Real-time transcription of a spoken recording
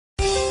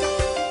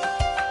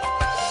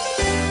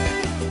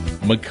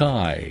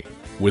Mackay,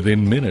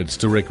 within minutes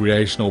to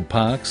recreational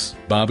parks,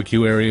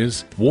 barbecue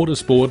areas, water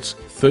sports,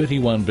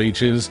 31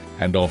 beaches,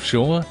 and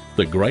offshore,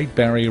 the Great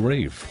Barrier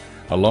Reef,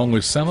 along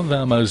with some of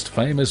our most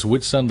famous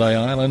Whitsunday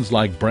islands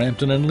like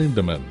Brampton and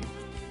Lindeman.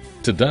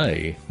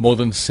 Today, more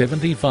than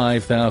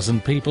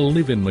 75,000 people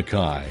live in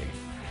Mackay,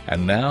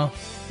 and now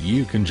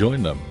you can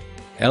join them.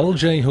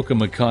 LJ Hooker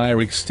Mackay are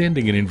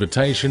extending an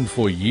invitation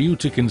for you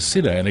to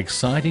consider an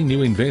exciting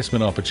new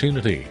investment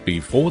opportunity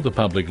before the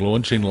public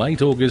launch in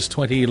late August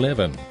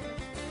 2011.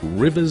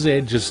 River's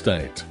Edge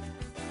Estate.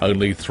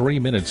 Only 3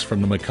 minutes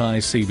from the Mackay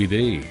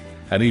CBD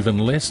and even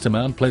less to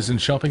Mount Pleasant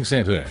Shopping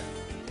Centre.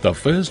 The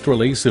first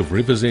release of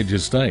River's Edge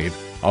Estate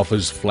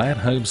offers flat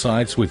home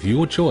sites with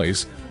your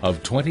choice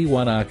of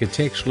 21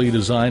 architecturally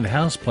designed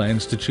house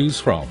plans to choose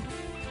from.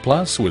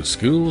 Plus, with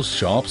schools,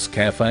 shops,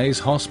 cafes,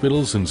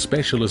 hospitals and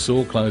specialists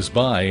all close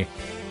by,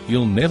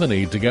 you'll never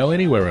need to go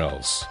anywhere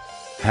else.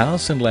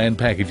 House and land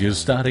packages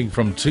starting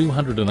from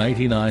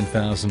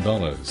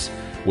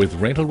 $289,000 with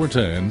rental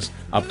returns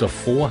up to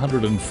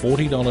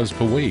 $440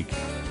 per week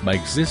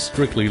makes this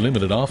strictly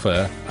limited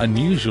offer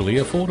unusually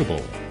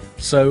affordable.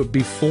 So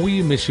before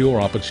you miss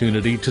your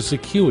opportunity to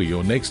secure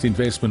your next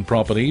investment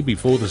property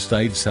before the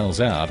stage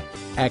sells out,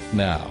 act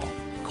now.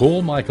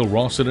 Call Michael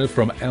Rossiter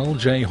from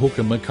LJ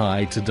Hooker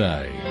Mackay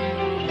today.